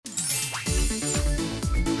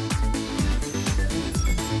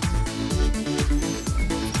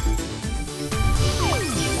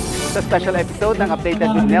Sa special episode ng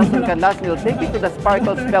Updated with Nelson Canlas, we'll take you to the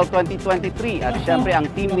Sparkle Spell 2023. At syempre, ang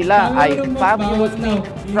team nila ay fabulously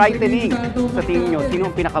frightening. Sa team nyo, sino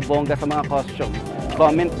ang pinakabongga sa mga costumes?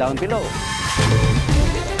 Comment down below.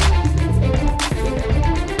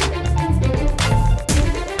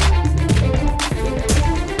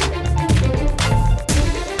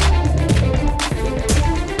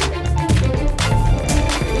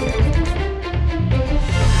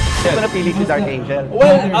 Sino ba napili si Dark Angel?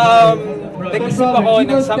 Well, nag-isip ako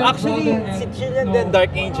ng actually, si Jillian din,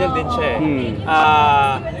 Dark Angel din siya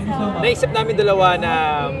naisip namin dalawa na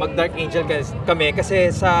mag-Dark Angel kami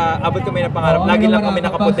kasi sa abot kami ng pangarap, lagi lang kami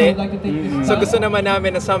nakaputi. So gusto naman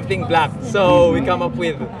namin na something black. So we come up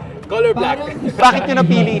with color black. Bakit nyo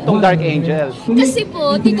napili itong Dark Angel? Kasi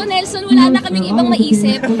po, Tito Nelson, wala na kaming ibang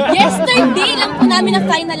maisip. Yesterday lang po namin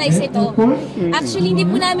na-finalize ito. Actually, hindi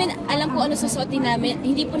po namin alam kung ano susuotin namin.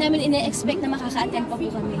 Hindi po namin ine-expect na makaka-attend pa po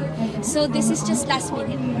kami. So, this is just last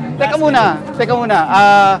minute. Teka muna.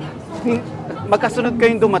 Magkasunod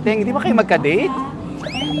kayong dumating. Hindi ba kayo magka-date?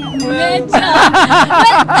 Medyo. Well,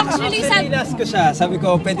 actually, Nilas ko siya. Sabi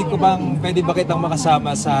ko, pwede ba kitang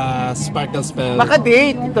makasama sa Sparkle Spell?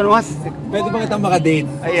 Maka-date. Ito naman. Pwede ba kitang makadate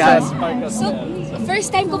Ayan. sa Sparkle so, Spell?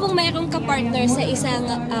 first time ko pong mayroong ka-partner sa isang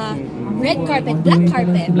red carpet, black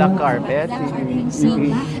carpet. Black carpet. Black carpet. So,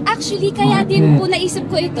 actually, kaya din po naisip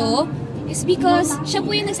ko ito is because siya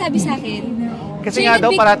po yung nagsabi sa akin. Kasi nga daw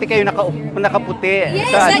parati kayo nakaputi. Yes,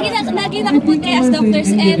 lagi nakaputi as doctors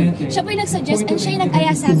and siya po yung nagsuggest and siya yung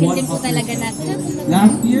nag-aya sa akin din po talaga na.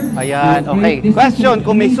 Ayan, okay. Question,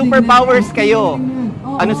 kung may superpowers kayo,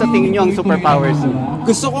 ano sa tingin nyo ang superpowers?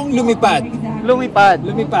 Gusto kong lumipad. Lumipad.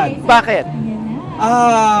 Bakit?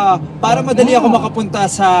 Para madali ako makapunta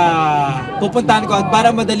sa pupuntahan ko at para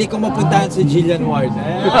madali kong mapuntahan si Jillian Ward.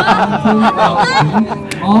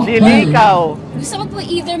 Jilly, ikaw. Gusto ko po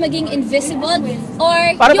either maging invisible or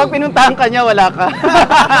Para pag pinuntahan ka niya, wala ka.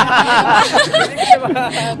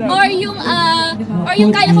 or yung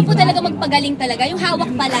kaya ko po talaga magpagaling talaga. Yung hawak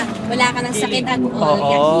pala, wala ka ng sakit at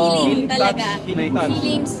healing talaga.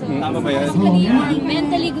 Healing. So, Tama ba yan? physically,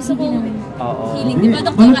 mentally gusto kong healing. Di ba,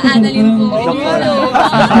 Dr. Annalyn po? Doctor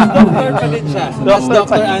pa din siya.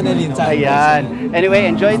 Dr. Annalyn. Ayan. Anyway,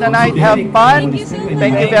 enjoy the night. Have fun. Thank you so much.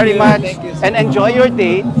 Thank you very much. And enjoy your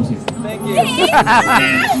date. Thank you.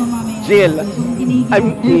 Jill,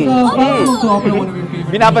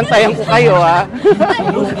 binabantayan ko kayo, ha?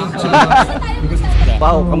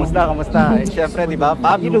 Wow, kamusta? Siyempre, di ba?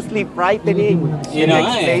 Fabulously frightening.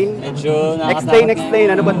 Explain,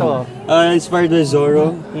 ano ba to? Inspired by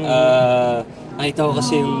Zorro. Nakita ko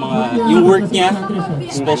kasi yung work niya,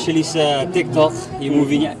 especially sa TikTok, yung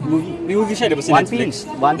movie niya. May movie siya, di ba sa Netflix?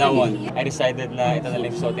 That one. I decided na ito na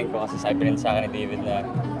lang suotin ko kasi sabi rin sa akin ni David na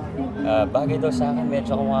bagay daw sa akin,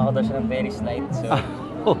 medyo kumukha ko daw siya ng Paris Night. So,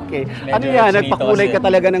 okay. Ano yan? Nagpakulay ka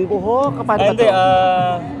talaga ng buhok? Paano ba to?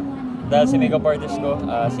 Dahil si makeup artist ko,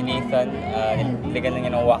 si Nathan, niligan lang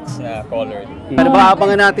niya ng wax na colored. Ano ba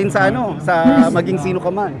abangan natin sa maging sino ka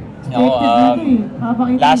man?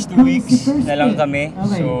 Last 2 weeks na lang kami,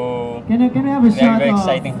 so very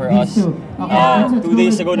exciting for us. 2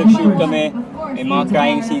 days ago nag-shoot kami, may mga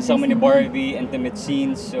crying scenes kami ni Barbie, intimate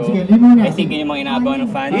scenes, so I think yun yung mga inaabangan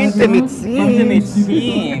ng fans. Intimate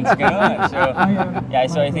scenes! Ganun.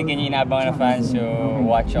 So I think yun yung inaabangan ng fans, so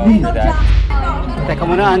watch out for that. Teka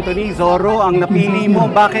muna, Anthony, Zorro ang napili mo.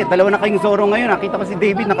 Bakit? Dalawa na kayong Zorro ngayon. Nakita ko si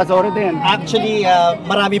David, naka-Zorro din. Actually,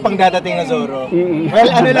 marami pang dadating na Zorro. Well,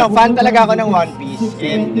 fan talaga ako ng One Piece.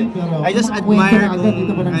 And I just admire kung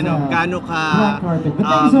gaano ka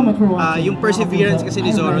yung perseverance kasi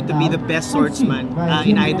ni Zorro to be the best swordsman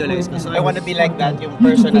in-idolize ko. So I want to be like that, yung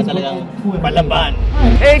person na talagang palaban.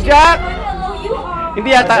 Hey, Jack!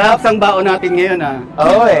 Hindi yata apps ang baon natin ngayon, ha?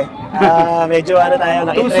 Oo medyo tayo,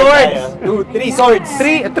 2 swords! 3 swords!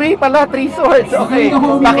 3 pala, 3 swords. Okay.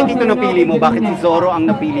 Bakit dito napili mo? Bakit si Zorro ang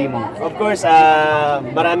napili mo? Of course,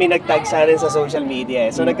 marami nag-tag sa akin sa social media.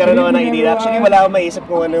 So nagkaroon ako ng idea. Actually, wala akong maisip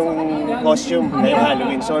kung anong costume ngayong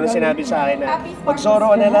Halloween. So sinabi sa akin na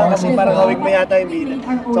mag-Zorro na lang kasi parang hawig mo yata yung bida.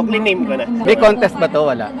 So clean name ko na. May contest ba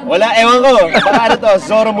to? Wala? Wala, ewan ko. Baka to,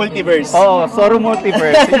 Zorro Multiverse. Oo, Zorro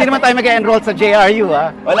Multiverse. Hindi naman tayo mag-enroll sa JRU,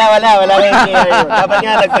 ha? Wala kayong JRU. Dapat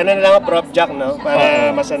nga, nagtanan lang ako prop jack, no?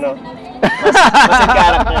 Para mas character.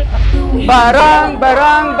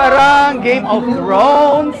 Barang, Game of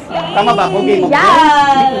Thrones. Tama ba ako, Game of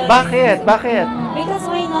Thrones? Bakit? Because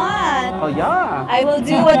why not? Oh, yeah. I will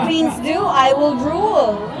do what queens do. I will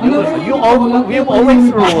rule. We've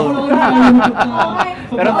always ruled.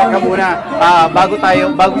 Pero teka muna, bago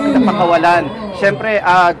kita pakawalan, syempre,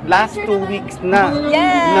 last 2 weeks na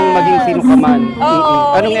nang maging sino ka man.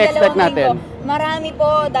 Oo, Anong huling expect 2 natin? linggo. Marami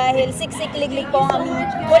po dahil siksik-liglig po ang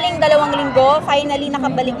huling 2 linggo. Finally,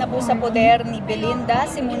 nakabalik na po sa poder ni Belinda,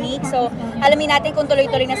 si Monique. So, alamin natin kung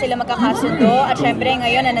tuloy-tuloy na sila magkakasundo. At syempre,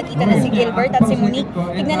 ngayon na nakita na si Gilbert at si Monique,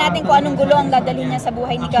 tignan natin kung anong gulo ang dadalhin niya sa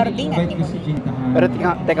buhay ni Carding at ni Monique. Pero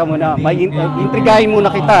teka muna, intrigahin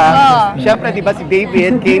muna kita. Syempre, di ba si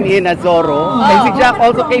David came in as Zorro? And si Jack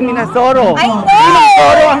also came in as Zorro. I know! Sinong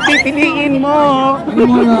Zorro ang pipiliin mo?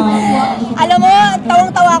 Alam mo,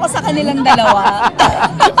 tawang-tawa ako sa kanilang dalawa.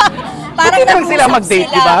 Parang Hindi naman sila mag-date,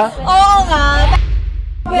 di ba? Oo nga.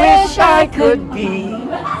 Wish I could be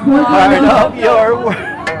part of your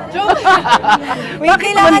world. Wait,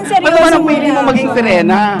 kailangan seryoso Ba't naman ang pili mo muna. maging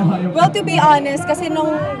Serena? Well, to be honest, kasi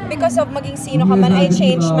because of maging sino ka man, I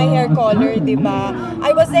changed my hair color, di ba?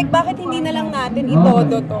 I was like, bakit hindi na lang natin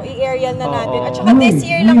itodo to? I-aerial na natin. At saka this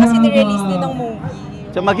year lang kasi nirelease din ng movie.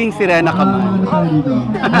 So maging Serena ka man.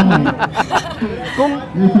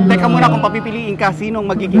 Teka muna, kung papipiliin ka, sinong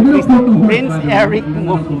magiging Prince Eric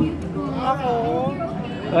mo? Ako,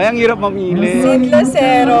 Ay, ang hirap mamili. Sid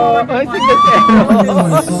Lucero. Ay, si Casero.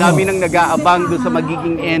 Ang dami nang nag-aabang doon sa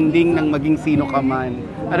magiging ending ng maging sino ka man.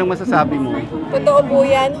 Anong masasabi mo? Totoo po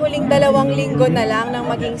yan, huling 2 linggo na lang ng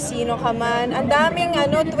maging sino ka man. Ang daming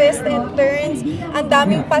twist and turns, ang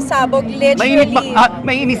daming pasabog, literally.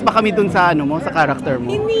 May inis ba kami doon sa sa character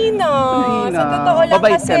mo? Hindi na. Hindi Sa na. totoo lang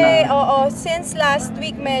Mabait ka kasi, na. since last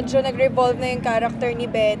week medyo nag-revolve na yung character ni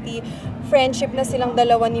Betty. Friendship na silang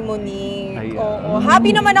dalawa ni Monique. Ayan. Oo.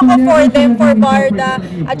 Happy naman ako for them, for Barda,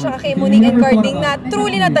 at saka kay Monique and Carding na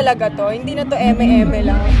truly na talaga to. Hindi na to eme-eme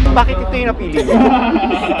lang. Bakit ito yung napili mo?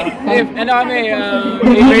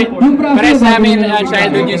 Favorite, pares namin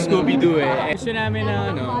childhood yung Scooby-Doo eh. Gusto namin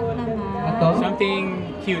na something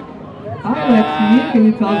cute.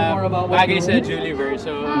 Bagay sa Juliverse.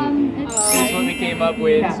 So, that's what we came up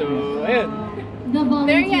with. So, ayun.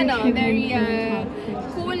 Very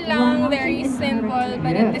cool lang, very simple,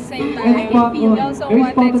 but at the same time, we also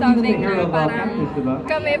wanted something na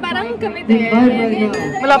parang kami din.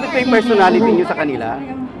 Malapit pa yung personality niyo sa kanila?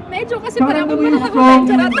 Medyo kasi parang kung parang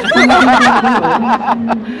ako charot.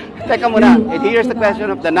 Teka muna, and here's the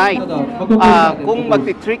question of the night. Kung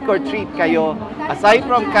magti-trick or treat kayo, aside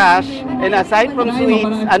from cash and aside from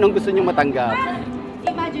sweets, anong gusto niyo matanggap?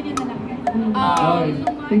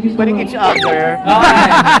 Pwedeng each other.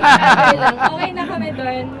 Okay na kami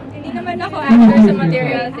doon. Hindi naman ako actor sa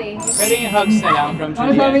material things. Pero yung hugs na lang from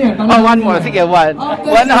Juliet. Oh, one more. Sige, one.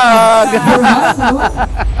 One hug.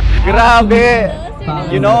 Grabe.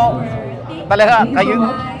 You know, talaga, kayo,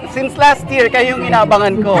 since last year, kayo yung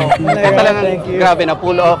inaabangan ko. Talagang grabe na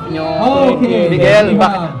pull off nyo. Miguel,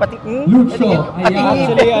 pati,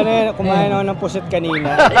 Actually, kumain ako ng pusit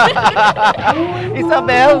kanina.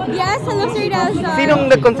 Isabel, Yes, hello Sir Nelson. sinong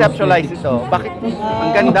nag-conceptualize ito? Bakit?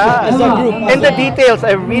 Ang ganda. As a group. And the details,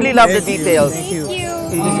 I really love the details.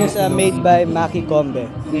 This is made by Maki Combe.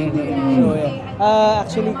 So, yeah.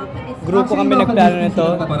 Actually, grupo kami nagplano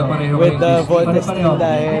nito with the Voltes team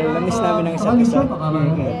dahil na-miss namin ang isa't isa.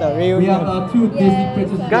 Ito, reunion.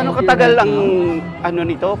 Gano'ng katagal ang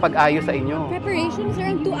nito, pag-ayos sa inyo? Preparations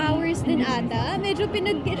around 2 hours din ata. Medyo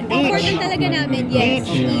pinag-effortan talaga namin.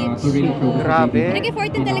 Yes, each. Grabe.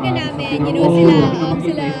 Pinag-effortan talaga namin. You know,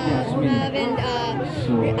 sila and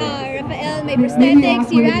Rafael, may prosthetics,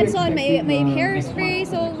 si Ranson, may hairspray.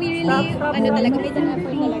 So, we really, talaga, made an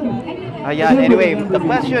effort talaga. Ayan, anyway, the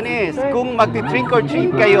question is, kung magti-trick or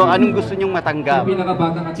treat kayo, anong gusto nyong matanggap?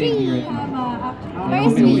 Very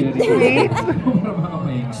sweet.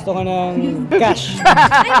 Gusto ko ng cash.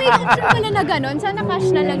 Ay, may option pala na gano'n. Sana cash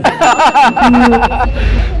na lang.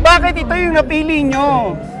 Bakit ito yung napili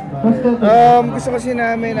nyo? Gusto kasi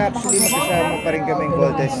namin actually magkasama pa rin kaming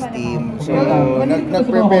Voltes team. So,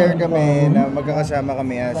 nag-prepare kami na magkakasama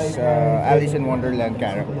kami as Alice in Wonderland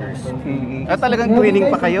characters. At talagang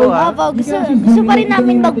twinning pa kayo, ha? Opo, gusto pa rin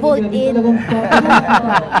namin mag-vote in.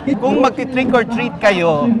 Kung magti-trick or treat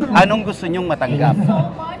kayo, anong gusto nyong matanggap?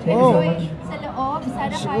 Oh,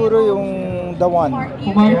 siguro yung the one.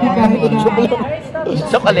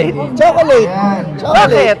 Chocolate? Chocolate!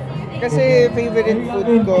 Bakit? Kasi favorite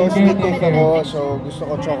food ko, sweet tooth ako, so gusto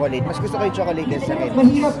ko chocolate. Mas gusto ko yung chocolate sa akin.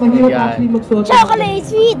 Ayan. Chocolate,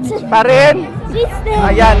 sweet! Pa rin? Sweet still!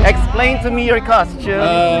 Ayan, explain to me your costume.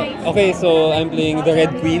 Okay, so I'm playing the Red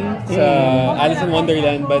Queen sa Alice in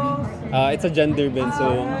Wonderland, but it's a gender bend,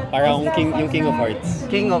 so parang yung King of Hearts.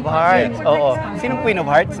 King of Hearts, oo. Sinong Queen of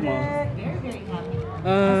Hearts mo?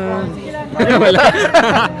 Wala.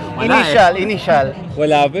 Initial.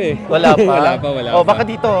 Wala pa eh. Wala pa? Wala O, pa. baka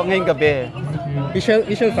dito, ngayong gabi. We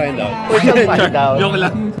shall find out. We shall find out. Joke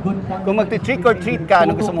lang. Kung magti-trick or treat ka,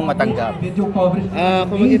 ano gusto mong matanggap?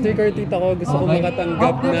 Kung mag-trick or treat ako, gusto ko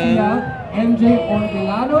makatanggap ng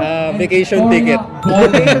vacation ticket.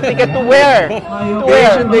 Vacation ticket to where?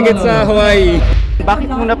 Vacation ticket sa Hawaii.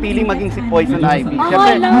 Bakit mo napiling maging si Poison Ivy? Oh,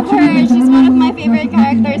 I love her. She's one of my favorite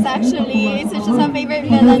characters actually. So she's a favorite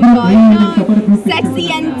villain ko. You know,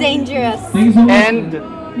 sexy and dangerous. And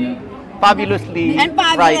fabulously And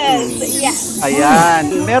fabulous. frightening. Yes.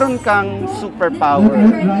 Ayan. Meron kang superpower.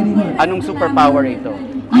 Anong superpower ito?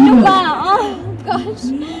 Ano ba? Oh,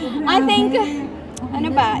 gosh. I think,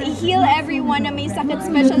 ano ba? I-heal everyone na may sakit,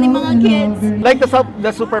 especially mga kids. Like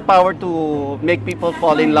the superpower to make people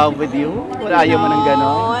fall in love with you? Wala ayaw mo ng gano'n?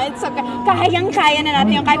 No, it's okay. Kayang-kaya na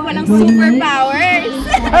natin yung kahit walang superpowers.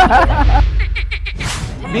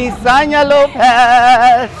 Bisanya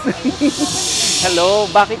Lopez! Hello,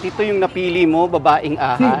 bakit ito yung napili mo, babaeng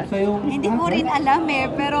ahas? Hindi ko rin alam eh,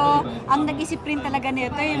 pero ang nag-isip rin talaga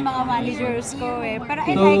nito yung mga managers ko eh. Pero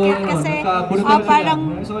I like it kasi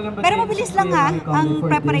parang, pero mabilis lang ang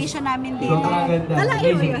preparation namin dito.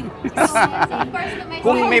 Nalain mo yun.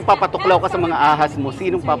 Kung may papatuklaw ka sa mga ahas mo,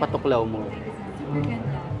 sinong papatuklaw mo?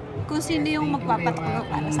 Kung sino yung magpapatuklaw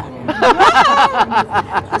para sa akin.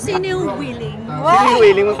 Kung sino yung willing. Sino yung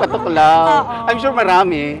willing magpatuklaw? I'm sure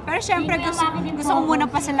marami. Pero syempre gusto ko muna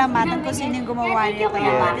pasalamatan kung sino yung gumawa nito.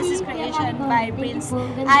 This is creation by Prince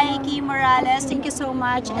Aiki Morales. Thank you so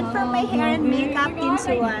much. And for my hair and makeup, Team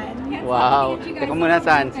Suwan. Wow. Teka muna,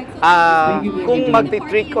 Sans. Kung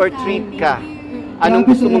magti-trick or treat ka, anong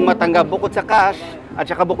gusto mong matanggap bukod sa cash at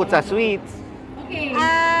saka bukod sa sweets?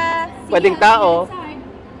 Pwedeng tao?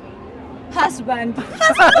 Husband.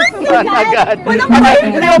 Husband agad.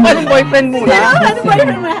 Hindi mo pa ng boyfriend muna?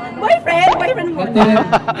 Boyfriend muna.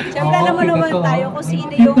 Siyempre alam mo naman tayo kung sino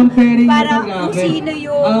yung, kung sino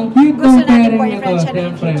yung gusto natin boyfriend siya na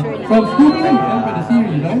yung future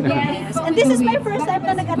natin. Yes. And this is my first time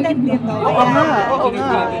na nag-attend dito. Oo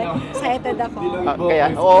nga. Excited ako. Kaya,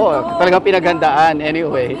 talagang pinaghandaan.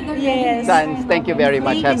 Anyway. Yes. Sans, thank you very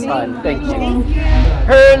much. Have fun. Thank you.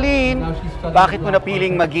 Herlene, bakit mo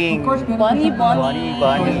napiling maging Bunny.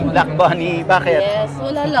 Black Bunny? Bakit? Yes,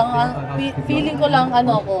 wala lang. Feeling ko lang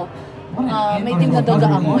may team na doga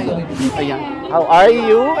ako ngayon. Ayan. How are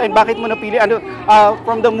you? And bakit mo napili?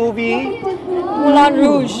 From the movie? Moulin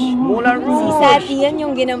Rouge. Si Si Sati, yan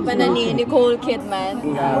yung ginampanan ni Nicole Kidman.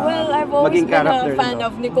 Well, I've always been a fan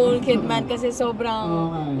of Nicole Kidman kasi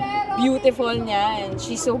sobrang beautiful niya and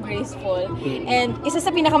she's so graceful. And isa sa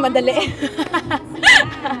pinakamadali.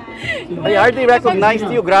 I hardly recognized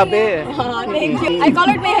you. Grabe. Thank you. I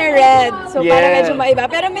colored my hair red. So parang medyo maiba.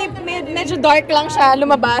 Pero medyo dark lang siya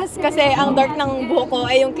lumabas kasi ang dark ng buhok ko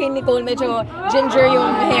ay yung kay Nicole medyo ginger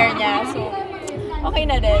yung hair niya. So okay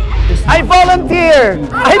na din. I volunteer!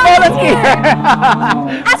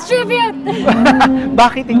 As tribute!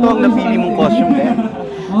 Bakit ito ang napili mong costume, Ben?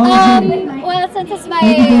 Well, since it's my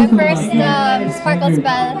first sparkle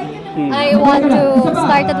spell, I want to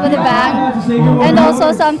start it with a bang. And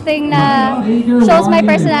also something na shows my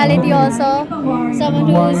personality also. Someone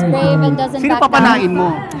who is brave and doesn't Sino back down. papanain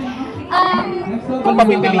mo? Kung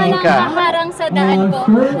papipiliin ka. Harang sa daan ko.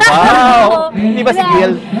 Wow! Di ba si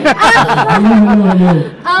Gil?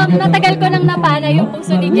 Natagal ko nang napana yung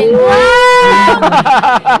puso ni Gil.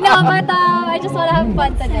 No, but I just wanna have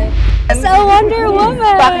fun today. So, Wonder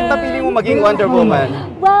Woman! Bakit napili mo maging Wonder Woman?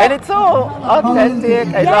 Well, And it's so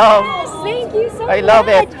authentic. I love. Thank you so much. I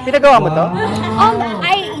love it. Pinagawa mo to?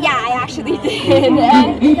 I actually did. And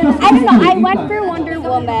I don't know, I went for Wonder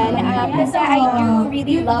Woman because I do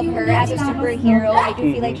really love her as a superhero. I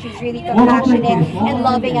do feel like she's really compassionate and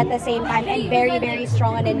loving at the same time and very, very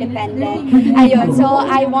strong and independent. Ayun, so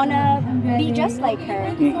I wanna be just like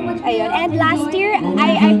her. Ayun. And last year,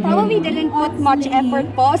 I probably didn't put much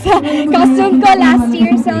effort po sa costume ko last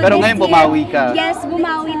year. So Pero this ngayon year, bumawi ka. Yes,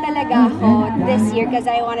 bumawi talaga ako this year because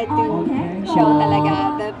I wanted to show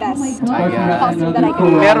talaga the best costume that I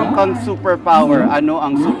Kung can wear. meron kang superpower, ano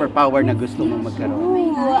ang superpower na gusto mong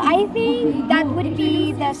magkaroon? I think that would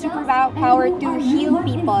be the superpower to heal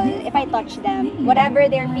people if I touch them. Whatever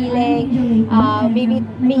they're feeling,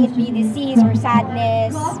 may it be disease or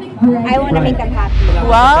sadness, I want to make them happy.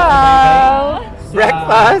 Wow!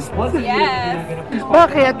 Breakfast? Yes!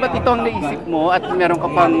 Bakit? Ba't ito ang naisip mo at meron ka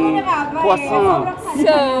pang croissant?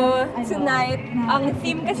 So, tonight, ang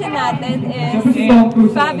theme kasi natin is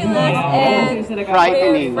fabulous and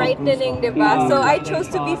frightening. frightening, diba? So I chose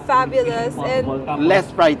to be fabulous and Less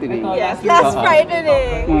frightening. yes, less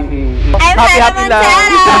frightening. I'm Happy lang.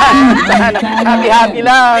 Happy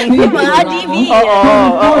lang. Mga DV.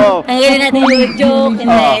 Oo. Ang ganda natin yung joke.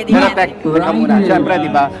 Pero teka muna. Siyempre, di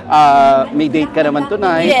ba, may date ka naman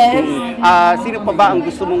tonight. Yes. Sino pa ba ang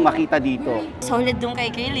gusto mong makita dito? Solid dun kay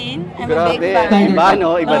Kaylin. I'm a Grabe. big fan. Iba,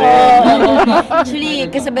 no? Iba rin. Actually,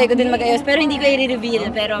 kasabay ko din mag-ayos. Pero hindi ko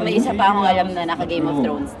i-reveal. Pero may isa pa akong alam na naka-Game of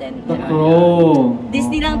Thrones din.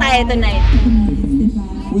 Disney lang tayo tonight.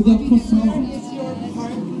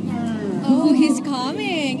 Oh, he's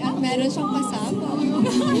coming! At meron siyang kasama.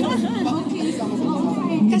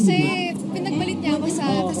 Kasi pinagbalit niya ako sa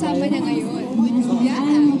kasama niya ngayon. Yeah.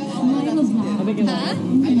 Ha?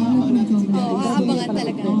 Oo, aabangan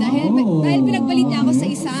talaga. Dahil pinagbalit niya ako sa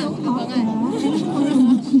isa, abangan.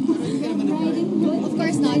 Of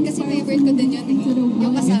course not, kasi favorite ko din yun eh.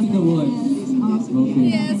 Yung kasama.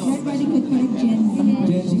 Yes.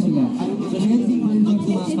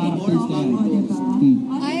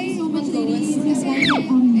 Ay, mag-rose. Kasi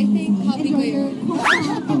I think hobby ko yun.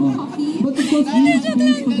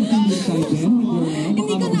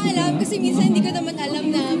 Hindi ko na alam kasi minsan hindi ko naman alam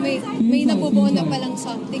na may nabubuo na palang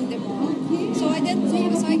something, di ba? So I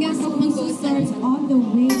guess mag-ghost na.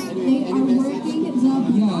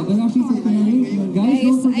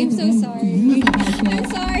 Guys, I'm so sorry. I'm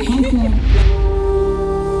sorry.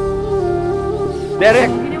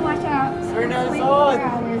 Derek, Sir Nelson!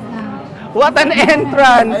 what an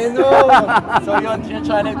entrance! I know! So yun,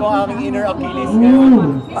 channel ko ang aking inner Achilles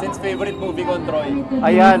ngayon. Since favorite movie ko, Troy.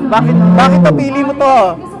 Ayan, bakit napili mo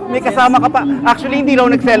to? May kasama ka pa. Actually, hindi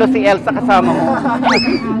raw nagselo si Elsa kasama mo.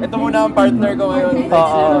 Ito muna ang partner ko ngayon.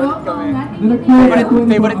 Oo. Kami.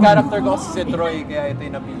 Favorite character ko si Troy, kaya ito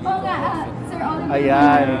yung napili ko.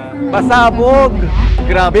 Ayan. Pasabog.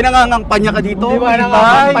 Grabe, nangangampanya ka dito. Di ba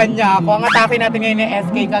nangangampanya ako? Ang atake natin ngayon ni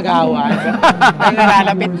SK Kagawan. Dahil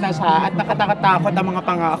nalalapit na siya at nakatakatakot ang mga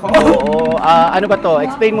pangako. Oo. Ano ba to?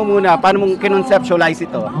 Explain mo muna. Paano mong kinonceptualize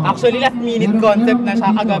ito? Actually, last minute concept na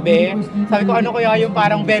siya kagabi. Sabi ko, ano kaya yung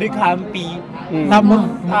parang very campy. Tapos,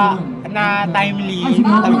 na timely.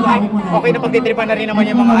 Sabi ko, okay na pagtitripan na rin naman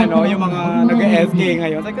yung mga yung mga nag-SK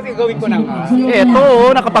ngayon. Sabi ko, sige, gawin ko na nga.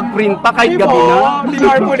 Eto, nakapag-print pa kahit gabi na.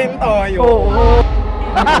 Dinarpulin to. Oo.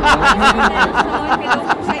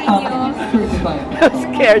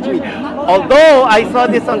 Scared me. Although, I saw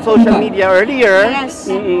this on social media earlier.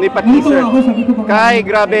 Yes. May pa-teaser. Kai,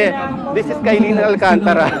 grabe. This is Kaylin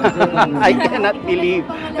Alcantara. I cannot believe.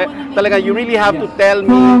 Talaga, you really have to tell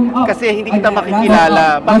me kasi hindi kita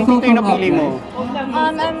makikilala. Bakit ito yung napili mo?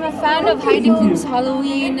 I'm a fan of Heidi Klum's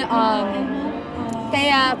Halloween.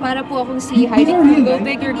 Kaya para po akong si Heidi Klum, go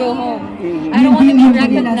big or go home. I don't want to be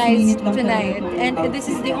recognized tonight. And this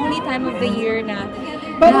is the only time of the year na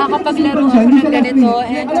nakakapaglaro ako ng ganito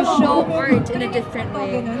and to show art in a different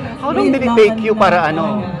way. How long did it take you para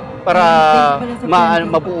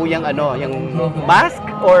mabuo yung mask?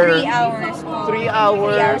 Or 3 hours. 3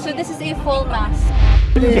 hours. So this is a full mask.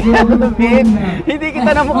 Hindi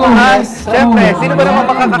kita namukhaan. Siyempre, sino ba naman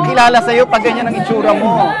makakakilala sa'yo pag ganyan ang itsura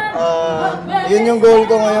mo? Yun yung goal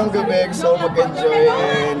ko ngayong gabi, so mag-enjoy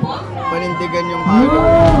and manindigan yung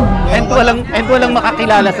Halloween. And walang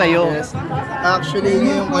makakilala sa'yo. Yes. Actually,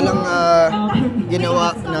 ngayon ko lang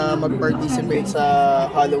ginawa na mag-participate sa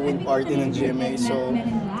Halloween party ng GMA. So,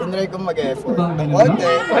 tinry kong mag-effort. Ng konti.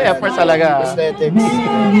 Effort talaga. Aesthetics.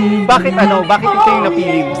 Bakit ito yung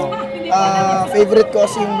napili mo? Favorite ko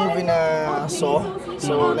kasi yung movie na Saw.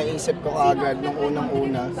 So, naisip ko kaagad nung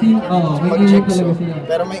unang-una mag-jigsaw.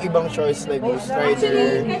 Pero may ibang choice like Ghost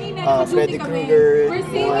Rider, Freddy Krueger,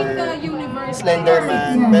 or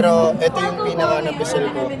Slenderman. Pero ito yung pinaka-napisal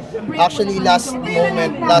ko. Actually, last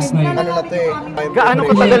ano na to eh. Gaano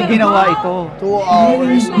katagal ginawa ito? 2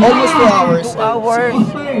 hours. Almost 2 hours. 2 hours?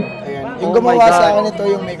 Ayan. Yung gumawa sa akin ito,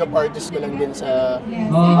 yung makeup artist ko lang din sa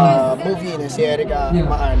movie na si Erica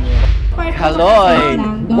Maanya. Kaloy,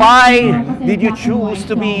 why did you choose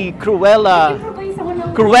to be Cruella?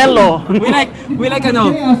 Cruello. We like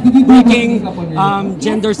breaking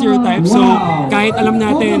gender stereotypes. So kahit alam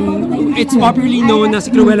natin, it's popularly known na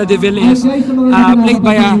si Cruella de Vil is played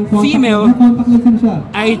by a female,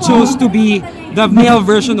 I chose to be the male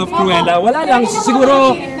version of Cruella. Wala lang,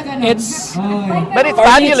 siguro It's But it's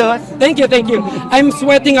fabulous. Thank you, thank you. I'm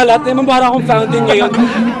sweating a lot. Naman para akong fountain ngayon.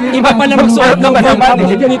 Iba pa na magsuot ng form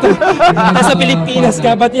ganito. Nasa Pilipinas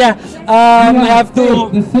ka. But yeah, I have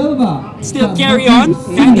to still carry on.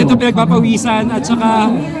 Kahit ito pinagpapawisan. At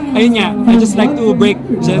saka, ayun nga, I just like to break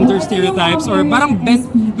gender stereotypes. Or parang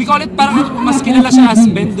we call it parang mas kilala siya as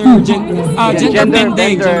gender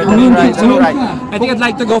bending. Right, So, right. I think I'd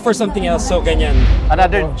like to go for something else. So, ganyan.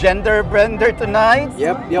 Another gender bender tonight?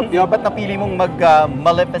 Yep. Ba't napili mong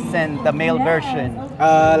Maleficent, the male version?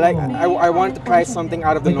 Like I want to try something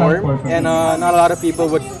out of the norm, and not a lot of people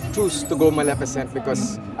would choose to go Maleficent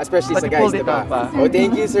because, especially But sa you guys, pulled it diba? off, ah. Oh,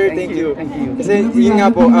 thank you, sir. Thank you. Thank you. Kasi yun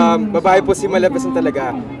nga po, babae po si Maleficent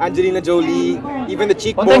talaga. Angelina Jolie, even the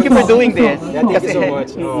cheekbones. Well, thank you for doing this. Yeah, thank you so Kasi-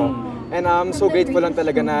 much. And I'm so grateful lang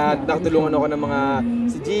talaga na nakatulungan ako ng mga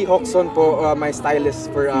si G. Hoxon po, my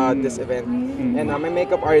stylist for this event. And my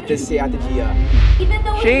makeup artist si Ate Gia.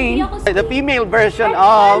 Shane, the female version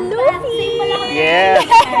of... Luffy! Yes.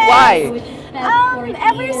 Why?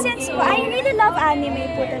 Ever since po, I really love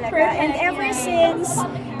anime po talaga. And ever since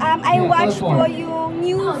I watched po yung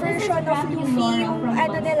new version of Luffy, yung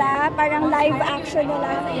ano nila, parang live action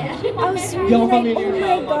nila. I was really like, oh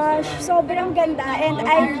my gosh, sobrang ganda. And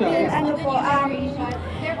I've been,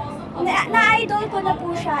 na-idol ko na po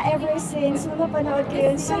siya ever since napanood ko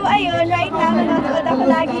yun. So ayun, right now, nanonood ako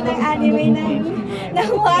lagi ng anime ng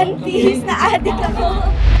One Piece, na addict ako.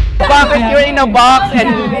 Bakit you're in a box and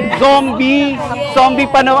zombie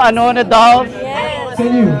pa na dolls?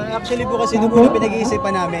 Actually po kasi nung una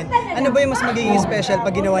pinag-iisipan namin, ano ba yung mas magiging special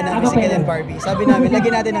pag ginawa namin si Ken and Barbie? Sabi namin,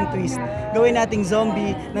 lagyan natin ng twist. Gawin nating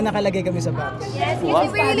zombie na nakalagay kami sa box. Yes, we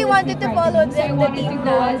really wanted to follow the theme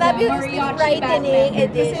na fabulously frightening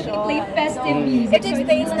edition. Festive music. It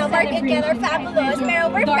explains na Mark and Ken are fabulous,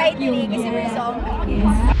 pero we're frightening kasi we're zombies.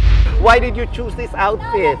 Why did you choose this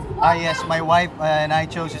outfit? Yes, my wife and I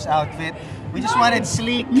chose this outfit. We just wanted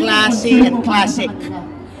sleek, classy, and classic.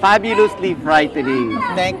 Fabulously frightening.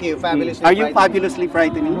 Thank you, fabulously Are you frightening. fabulously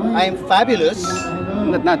frightening? I'm fabulous.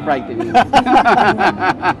 Not frightening.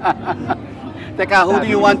 Teka, who do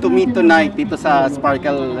you want to meet tonight dito sa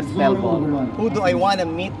Sparkle Spell Ball? Who do I want to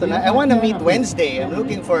meet tonight? I want to meet Wednesday. I'm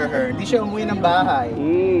looking for her. Hindi siya umuwi ng bahay.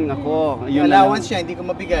 Nako, yun na. Allowance siya, hindi ko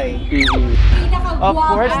mabigay. Of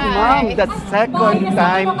course, ma'am, the second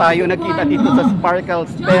time tayo nagkita dito sa Sparkle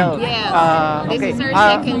Spell. Yes. Okay. This is our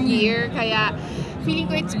second year, kaya feeling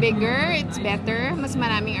ko it's bigger, it's better, mas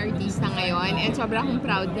maraming artista ngayon, and sobrang akong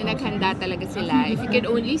proud na naghanda talaga sila. If you could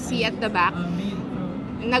only see at the back,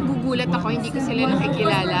 nagugulat ako, hindi ko sila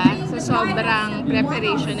nakikilala. So sobrang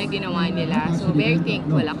preparation na ginawa nila. So very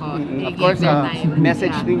thankful ako. Of course,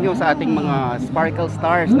 message ninyo sa ating mga Sparkle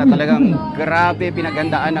Stars na talagang grabe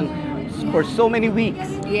pinaghandaan ng for so many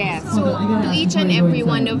weeks. Yes. So to each and every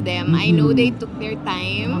one of them, I know they took their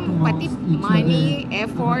time, pati money,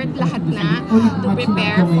 effort, lahat na to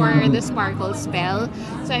prepare for the Sparkle Spell.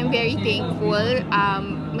 So I'm very thankful.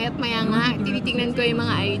 Mayat maya nga, tinitingnan ko yung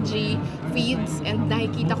mga IG feeds and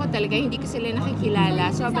nakikita ko talaga hindi ko sila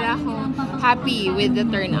nakikilala. Sobra akong happy with the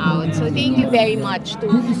turnout. So thank you very much to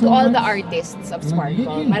all the artists of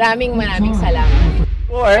Sparkle. Maraming salamat.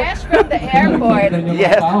 Fresh from the airport.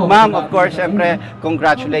 Yes, ma'am, of course, syempre,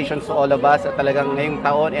 congratulations to all of us. At talagang ngayong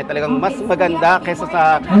taon, talagang mas maganda kaysa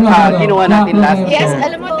sa ginawa natin last year. Yes,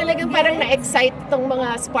 alam mo talagang parang na-excite itong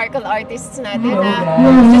mga Sparkle artists natin na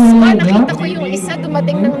Diyos ko, nakita ko yung isa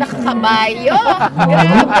dumating ng nakakabayo.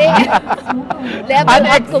 Grabe. Level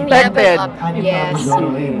up kung level up. Yes.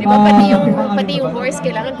 Di ba pati yung horse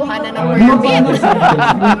kailangan kuhanan ng permit.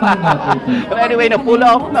 But anyway, na-pull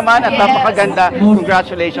off naman at napakaganda.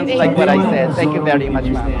 Congratulations, like what I said. Thank you very much,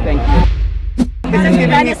 ma'am. Thank you. This is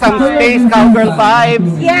giving me some space cowgirl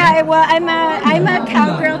vibes. Yeah, well, I'm a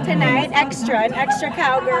cowgirl tonight, an extra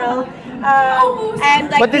cowgirl.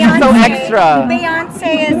 And like But this is so extra.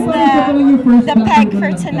 Beyonce is the peg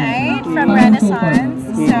for tonight from Renaissance.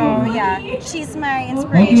 So yeah, she's my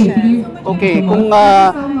inspiration. Okay, kung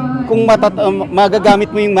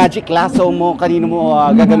magagamit mo yung magic lasso mo, kanino mo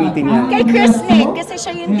gagamitin yan? Kay Chris Nick, kasi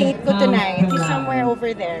siya yung date ko tonight. He's somewhere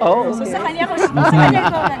over there. Oh, So okay. sa kanya ko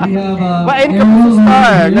Ba-end ka po sa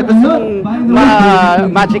star na gusto mong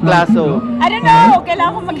magic lasso. I don't know,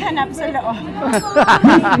 kailangan ko maghanap sa loob.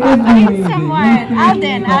 Find someone.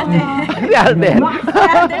 Alden. Si Alden.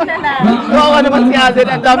 Alden na lang. Oo naman si Alden.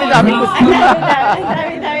 Ang dami-dami gusto.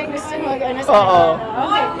 Ang dami gusto mo gano'n sa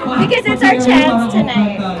Okay. Because it's our chance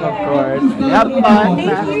tonight. Of course. Have fun.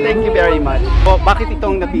 Thank you very much. Bakit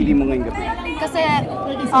itong napili mo ngayong gabi? Kasi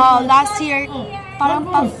last year, parang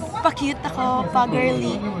pa-cute ako,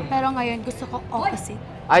 pa-girly. Pero ngayon, gusto ko opposite.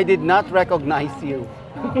 I did not recognize you.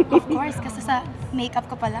 Of course, kasi sa makeup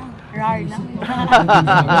ko pa lang. Rar lang.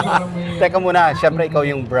 Teka muna, syempre ikaw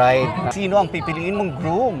yung bride. Sino ang pipiliin mong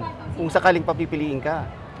groom kung sakaling papipiliin ka?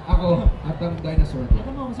 Ako, at ang dinosaur.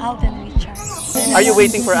 Alden Richards. Are you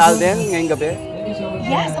waiting for Alden ngayong gabi?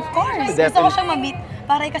 Yes, of course. Definitely. Gusto ko siya ma-meet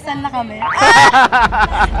para ikasal na kami.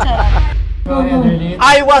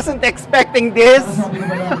 I wasn't expecting this.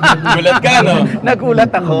 Gulat ka, no?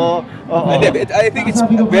 Nagulat ako. Oo. I think it's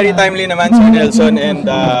very timely naman si Nelson, and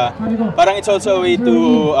parang it's also a way to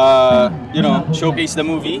showcase the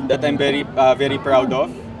movie that I'm very proud of.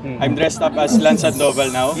 I'm dressed up as Lance Sandoval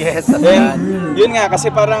now. Yes, and yun nga, kasi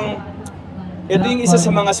parang ito yung isa sa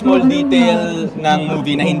mga small detail ng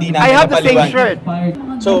movie na hindi namin I have the same napaliwan. shirt.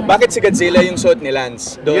 So, bakit si Godzilla yung suot ni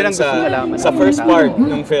Lance Yun doon ang gusto malaman sa namin. first part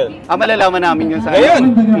ng film? Malalaman namin yun sa Ngayon!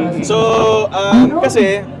 So,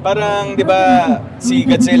 kasi parang, di ba, si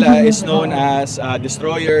Godzilla is known as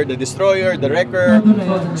Destroyer, the Wrecker.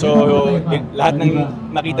 So, lahat ng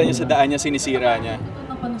makita niyo sa daan niya, sinisira niya.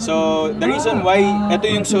 So, the reason why ito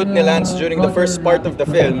yung suit ni Lance during the first part of the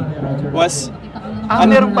film was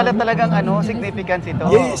meron pala talagang significance ito.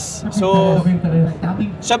 Yes. So,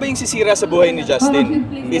 siya ba yung sisira sa buhay ni Justin?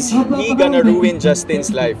 Is he gonna ruin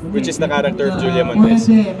Justin's life? Which is the character of Julia Montes.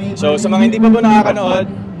 So, sa mga hindi pa po nakakanood,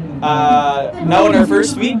 now in our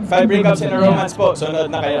first week, 5 breakups in a romance po. So, nood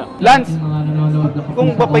na kayo. Lance,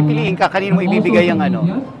 kung papipiliin ka, kanino mo ibibigay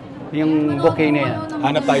yung bouquet na yan?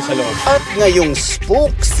 Hanap tayo sa loob. At ngayong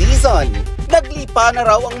spook season, naglipa na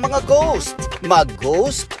raw ang mga ghost.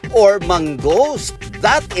 Mag-ghost or mang-ghost?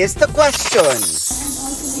 That is the question.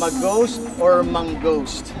 Mag-ghost or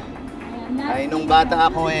mang-ghost? Ay, nung bata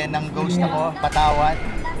ako nang ghost ako, patawad.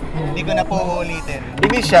 Hindi ko na po uulitin.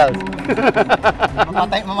 Initial.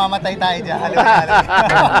 Mamamatay tayo dyan.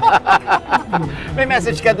 May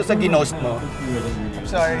message ka doon sa ginost mo. I'm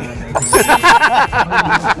sorry.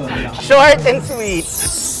 Short and sweet.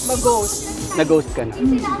 Mag-ghost. Nag-ghost ka na.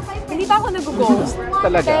 Hindi pa ako nag-ghost.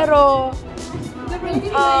 Talaga? Pero,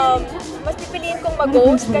 mas pipiliin kong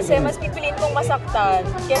mag-ghost kasi mas pipiliin kong masaktan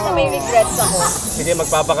kaysa may regrets ako. Sige,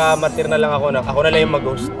 magpapaka-martir na lang ako na lang yung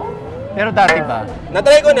mag-ghost. Pero dati ba?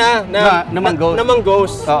 Natry ko na mang-ghost. Na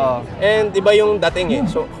mang-ghost. Oo. And iba yung dating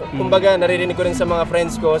So, kumbaga, naririnig ko rin sa mga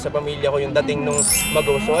friends ko, sa pamilya ko, yung dating nung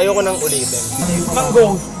mag-ghost. So, ayoko nang ulitin.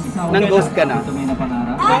 Mang-ghost. Nang-ghost ka na?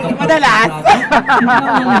 Madalas!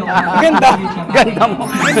 Ganda mo.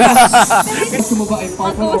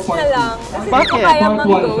 Mag-ghost na lang. Kasi Bakit? hindi ko kaya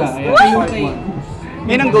mag-ghost.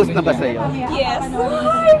 May nang-ghost na ba sa'yo? Yes.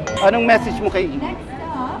 Anong message mo kay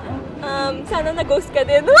Sana na-ghost ka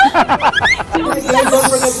din.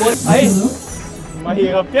 Ay,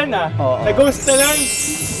 mahirap yan Nag-ghost na lang.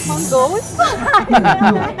 Mag-ghost?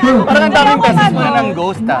 Parang ang daming beses mo na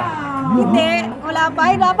nang-ghost Hindi, wala pa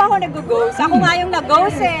ako nag-ghost. Ako nga yung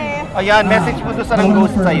nag-ghost Ayan, message mo doon sa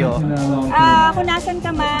nang-ghost sa'yo. Kung nasan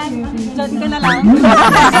ka man, dyan ka na lang.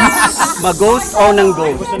 Mag-ghost o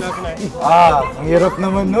nang-ghost? Ang hirap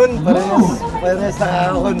naman nun. Parehas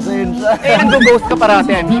nakaka-consensya. Nang-ghost ka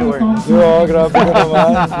parati, I'm sure. Oo, grabe ko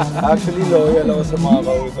naman. Actually, loyal ako sa mga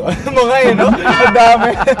kauso. Mga no? Ang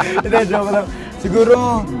dami. Hindi, joke lang.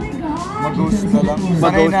 Siguro, mag-ghost na lang.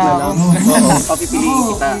 Mag-ghost na lang. Oo, papipiliin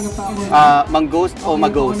kita. Mang-ghost o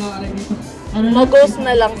mag-ghost? Mag-ghost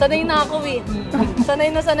na lang. Sanay na ako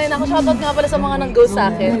Sanay na ako. Shoutout nga pala sa mga nang-ghost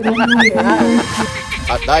sa akin.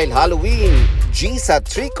 At dahil Halloween, G sa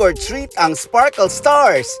Trick or Treat ang Sparkle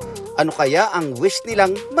Stars. Ano kaya ang wish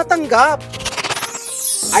nilang matanggap?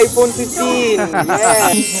 iPhone 15!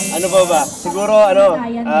 Yes! Ano ba? Siguro,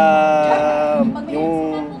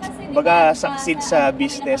 yung baga succeed sa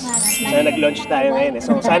business na nag-launch tayo ngayon.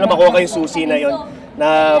 So, sana makuha kayong susi na yon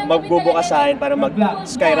na magbubukas sa akin para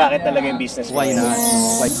mag-skyrocket talaga yung business. Why not?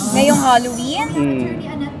 Ngayong Halloween,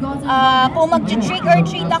 kung mag-trick or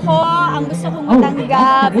treat ako, ang gusto kong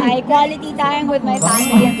matanggap ay quality time with my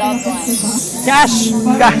family and loved ones. Cash!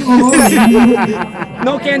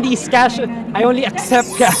 No candies, cash. I only accept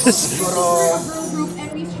cash. Siguro,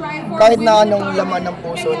 kahit na anong laman ng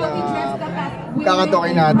puso na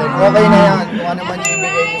kakatokin natin, okay na yan. Kung ano man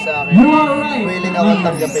ibigay niyo sa akin, willing ako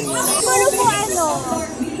tanggapin niyo. Siguro po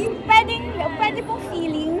pwede po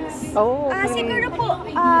feelings. Siguro po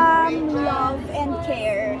love and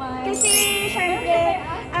care. Kasi syempre,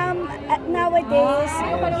 nowadays,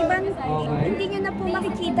 hindi nyo na po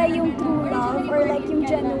makikita yung true love or like yung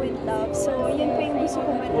genuine love. So, yun po yung gusto ko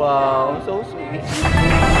man. Wow, so sweet.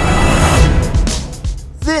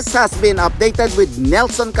 This has been updated with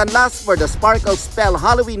Nelson Canlas for the Sparkle Spell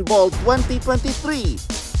Halloween Ball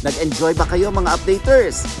 2023. Nag-enjoy ba kayo mga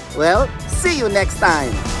updaters? Well, see you next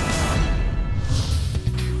time!